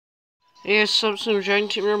Hey, Samsung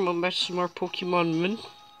Giant Team here, welcome back to some more Pokemon Moon.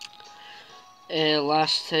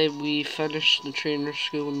 Last time we finished the trainer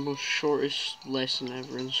school in the most shortest lesson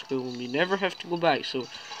ever in school, and we never have to go back, so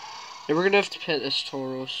now we're gonna have to pet this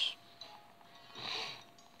tauros.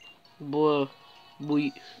 Blah.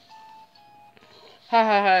 Wait. Ha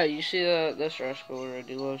ha ha, you see that? This rascal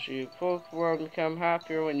already loves you. Pokemon become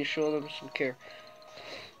happier when you show them some care.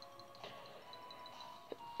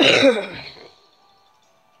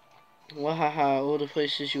 Wahaha, all the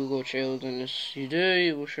places you go, child, and as you do,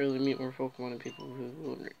 you will surely meet more Pokemon and people who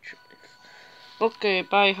will enrich your life. Okay,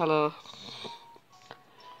 bye, hello.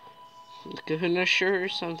 Kahuna sure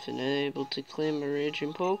is something, able to claim a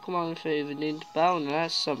raging Pokemon if I even need to battle, and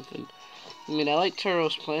that's something. I mean, I like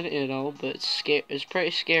Tauros Planet and all, but it's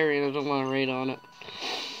pretty scary and I don't want to raid on it.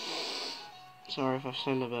 Sorry if I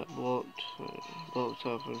sound a bit blocked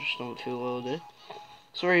up, I just don't feel well today.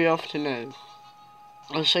 So where are you off to now?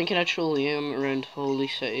 I was thinking I'd show Liam around Holy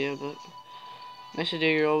City a bit. Nice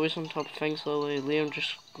idea, you're always on top of things, Lily. Liam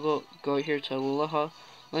just got here to Aloha.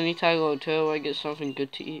 Let me tag along too, I get something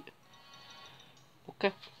good to eat.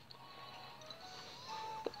 Okay.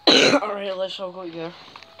 Alright, let's all go together.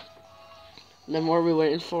 Then what are we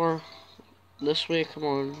waiting for? This way, come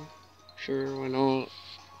on. Sure, why not?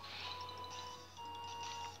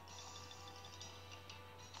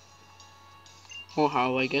 Oh,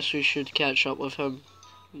 how? I guess we should catch up with him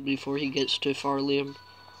before he gets too far, Liam.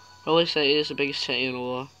 Holy City is the biggest city in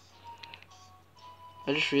Aloha.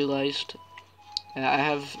 I just realised I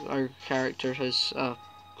have our character has a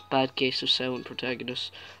bad case of silent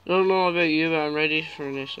protagonist. I don't know about you, but I'm ready for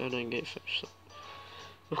this. I didn't get finished. So.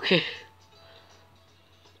 Okay.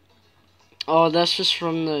 Oh, this is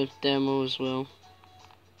from the demo as well.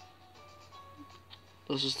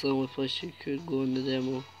 This is the only place you could go in the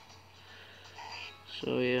demo.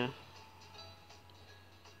 So yeah.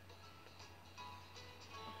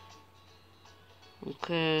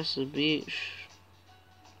 Okay, it's the beach.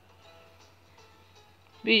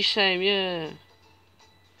 Beach time, yeah.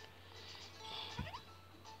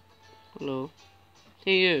 Hello.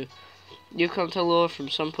 Hey you. You come to Aloha from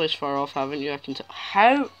someplace far off, haven't you? I can tell.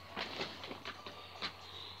 How?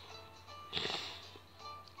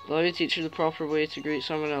 Let me teach you the proper way to greet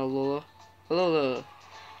someone at Aloha. Hello there.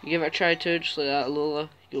 You give it a try too, just like that, Aloha.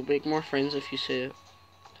 You'll make more friends if you say it.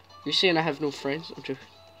 You're saying I have no friends? I'm joking.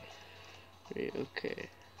 Right, okay.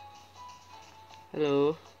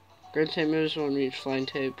 Hello. Ground type moves won't reach flying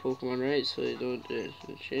type Pokemon, right? So they don't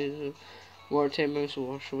change them. Water type moves will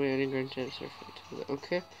wash away any ground types that are affected.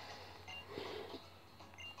 Okay.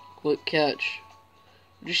 Look, catch.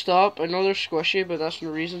 Would you stop? I know they're squishy, but that's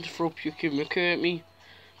no reason to throw Pukumuku at me.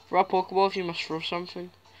 For a Pokeball, if you must throw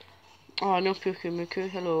something. Oh, no Pukumuku.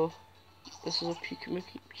 Hello. This is a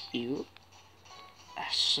Pukumuku. Cute.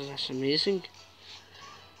 That's amazing.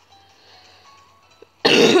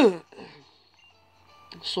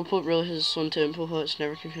 Slowpoke really has its own tempo, it's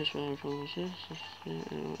never confused by other problems.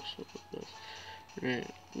 Right,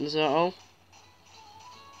 is that all?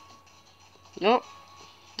 Nope.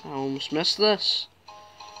 I almost missed this.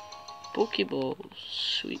 Pokeballs.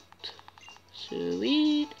 Sweet.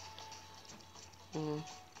 Sweet.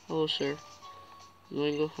 Hello, sir.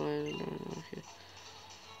 Going to go flying? No, okay.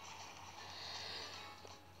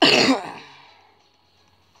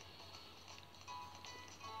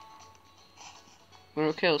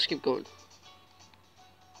 Okay, let's keep going.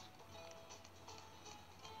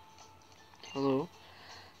 Hello.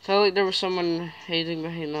 Felt like there was someone hiding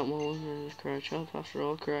behind that wall in the correct shop. After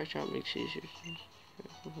all, correct shop makes it easier.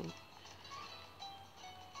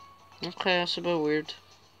 Okay, that's a bit weird.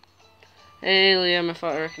 Hey Liam, I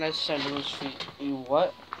thought I recognized the sound of those feet. You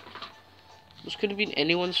what? Those could have been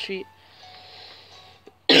anyone's feet.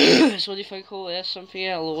 So what do you think? Oh, yeah, something.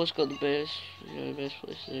 Yeah, Aloha's got the best. The best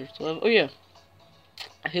place there to live. Oh yeah.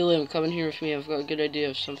 Hey Liam, come in here with me. I've got a good idea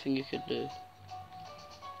of something you could do.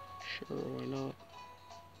 Sure, why not?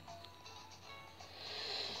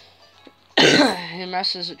 Hey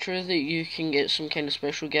Mass, is it true that you can get some kind of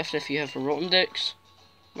special gift if you have a Rotom Dex?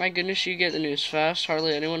 My goodness, you get the news fast.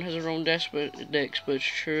 Hardly anyone has a Rotom Dex, but it's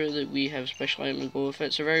true that we have a special item to go with it.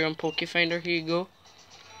 It's a very own Poke Finder. Here you go.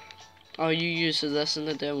 Oh, you used this in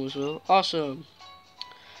the demo as well. Awesome.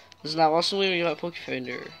 Isn't that awesome when you got Poke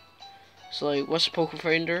Finder? So like, what's a Poke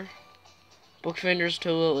Finder? Poke Finder is a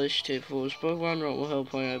tool that lets you take photos. Pokemon Rotom will help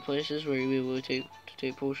point out places where you'll be able to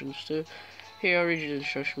take potions to. Here, I'll read you the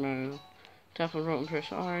instruction manual. Tap on Rotom,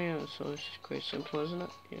 press R, yeah, so it's quite simple, isn't it?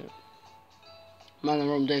 Yeah. Man, the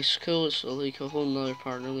Rotom Dex is cool, it's like a whole nother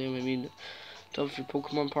partner, Liam, I mean, top of your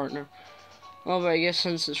Pokemon partner. Oh, but I guess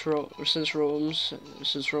since it's Rotom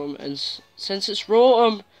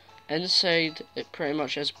inside it pretty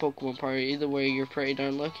much is Pokemon Party. Either way, you're pretty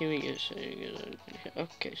darn lucky we get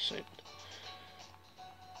okay, so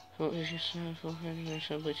what is your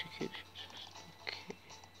simply to keep okay.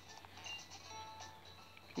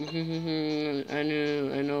 I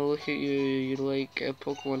know, look at you, you like a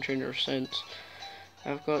Pokemon trainer sense.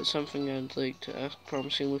 I've got something I'd like to ask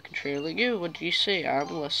promising looking trainer like you. What do you say? I'm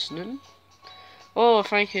listening. Oh,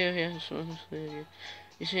 thank you, yes, honestly.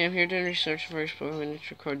 You see, I'm here doing research for Pokemon to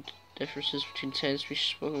record differences between 10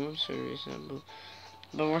 species of Pokemon, so reasonable.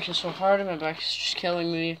 I've been working so hard and my back is just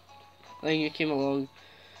killing me. Then you came along.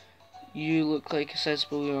 You look like a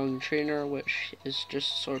sensible young trainer, which is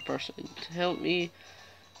just the sort of person to help me.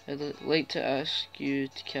 I'd like to ask you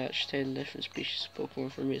to catch 10 different species of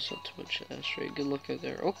Pokemon for me. It's not too much to ask, right? Good luck out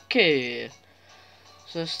there. Okay.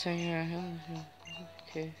 So this thing here.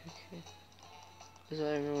 Okay. Is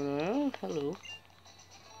that everyone? Oh, hello.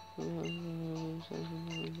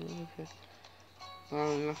 Okay.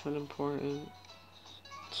 Oh, nothing important.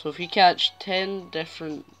 So if you catch 10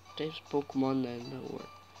 different types of Pokemon, then that'll work.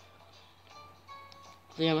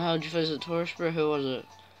 Liam, how'd you visit Torsborough? Who was it?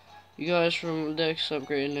 You guys from Dex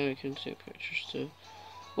upgraded, now you can take pictures too.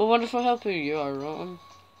 What wonderful helper you are, Rotten.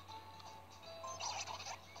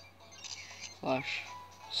 Flash.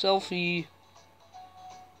 Selfie.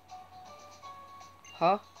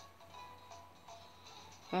 Huh?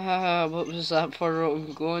 Haha, what was that for,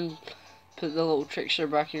 Rotten? Go and put the little trickster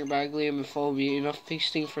back in your bag, Liam, and follow me. Enough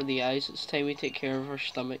feasting for the eyes. It's time we take care of our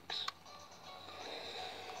stomachs.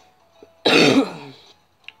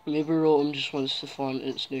 Maybe Rotom just wants to flaunt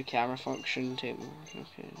its new camera function.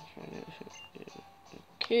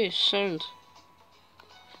 Okay, sound.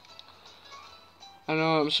 I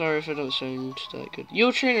know, I'm sorry if I don't sound that good.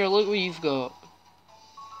 Yo, trainer, look what you've got.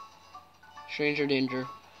 Stranger danger.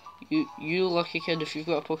 You lucky kid, if you've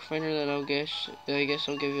got a Pokefinder, then I guess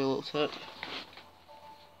I'll give you a little tip.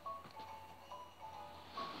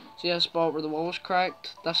 See that spot where the wall was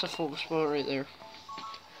cracked? That's a focus spot right there.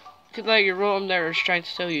 Look at that, your Rotom there is trying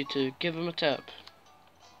to tell you to give him a tip.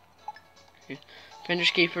 Okay.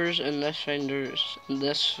 Finders keepers and this finder's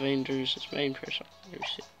is mine person.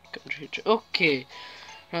 Okay.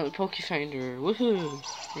 Right, the Pokefinder. Woohoo!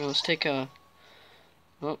 Now let's take a.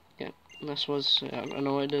 Oh, yeah. This was. I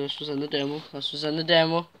know what I did. This was in the demo. I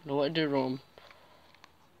know what I do wrong.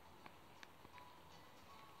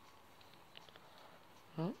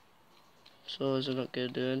 Oh. So is it not gonna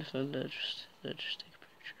do anything? Did I just take a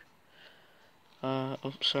picture?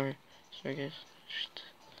 Oh, sorry. Sorry, guys.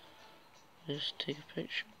 Just take a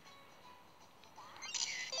picture.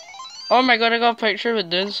 Oh my god, I got a picture of it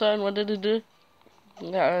doing something. What did it do?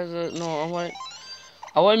 That is it. No,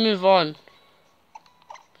 I want to move on.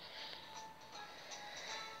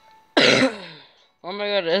 Oh my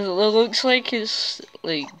god, it looks like it's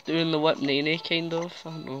like doing the whip nene kind of. I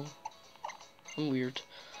don't know. I'm weird.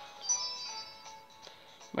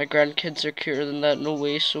 My grandkids are cuter than that. No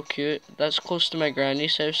way, so cute. That's close to my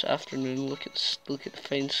granny's house. Afternoon. Look at the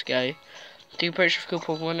fine sky. Take a picture of cool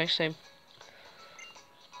Pokemon next time.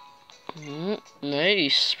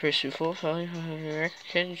 Nice. Pretty beautiful.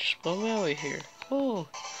 Can you just blow me away here? Oh.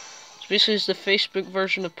 So basically it's the Facebook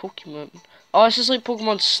version of Pokemon. Oh, this is like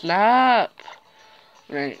Pokemon Snap.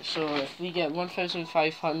 Right, so if we get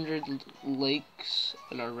 1,500 likes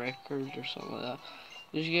in our record or something like that,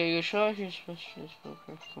 did you get a good shot? Here's Pokemon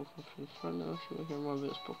from the front now. If you want to hear more about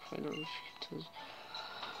this Pokefinder,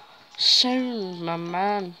 sound, my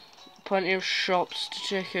man. Plenty of shops to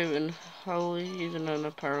check out in Hull, even an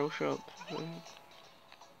apparel shop.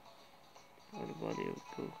 Everybody will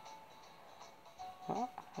go. What?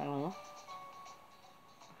 Hello?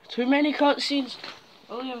 Too many cutscenes!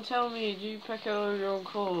 William, tell me, do you pick out your own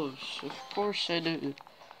clothes? Of course I do.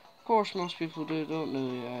 Of course most people do, don't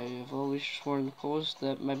they? I have always just worn the clothes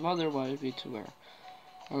that my mother wanted me to wear.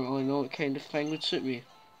 I don't really know what kind of thing would suit me.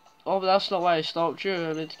 Oh, but that's not why I stopped you.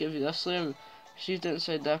 I need to give you this, Liam. Received it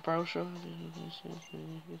inside that apparel shop.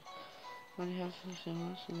 What do you have something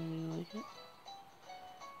else and you like it?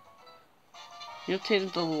 You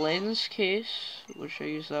obtained the lens case, which I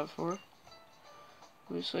use that for.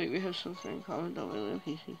 Looks like we have something in common, don't we,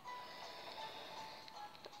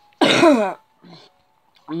 Liam?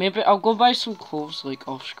 Maybe I'll go buy some clothes like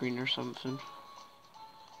off screen or something.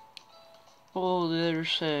 Oh,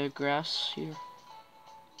 there's grass here.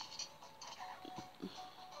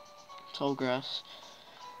 It's all grass.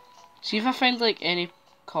 See if I find like any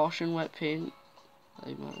caution wet paint.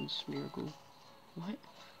 Lima and Smeargle. What?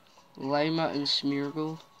 Lima and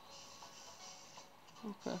Smeargle.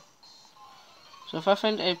 Okay. So if I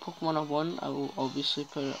find a Pokemon I want, I will obviously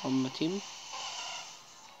put it on my team.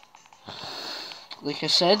 like I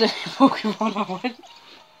said, Pokemon I want.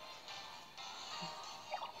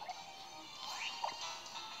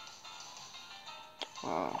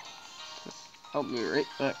 I'll be right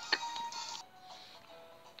back.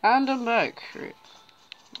 And I'm back. Right.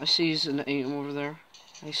 I see an item over there.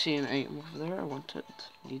 I see an item over there. I want it.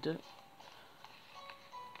 Need it.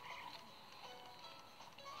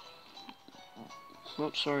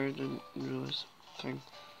 Oh, sorry, I didn't realize. Thing.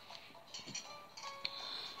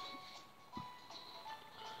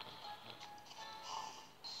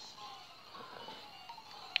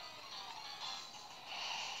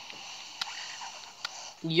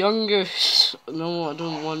 Young Goose. No, I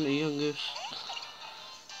don't want a Young Goose.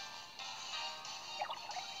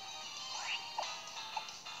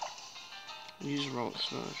 Use Rock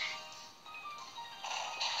Smash.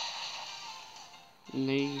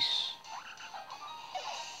 Nice.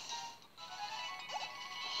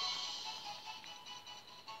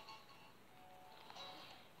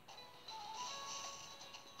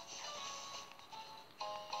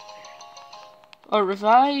 Oh,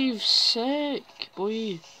 revive! Sick,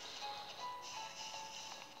 boy.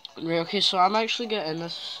 Right, okay, so I'm actually getting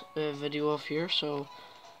this video off here, so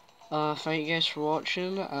thank you guys for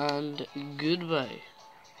watching, and goodbye.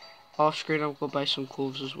 Off screen I'll go buy some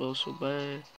clothes as well, so bye.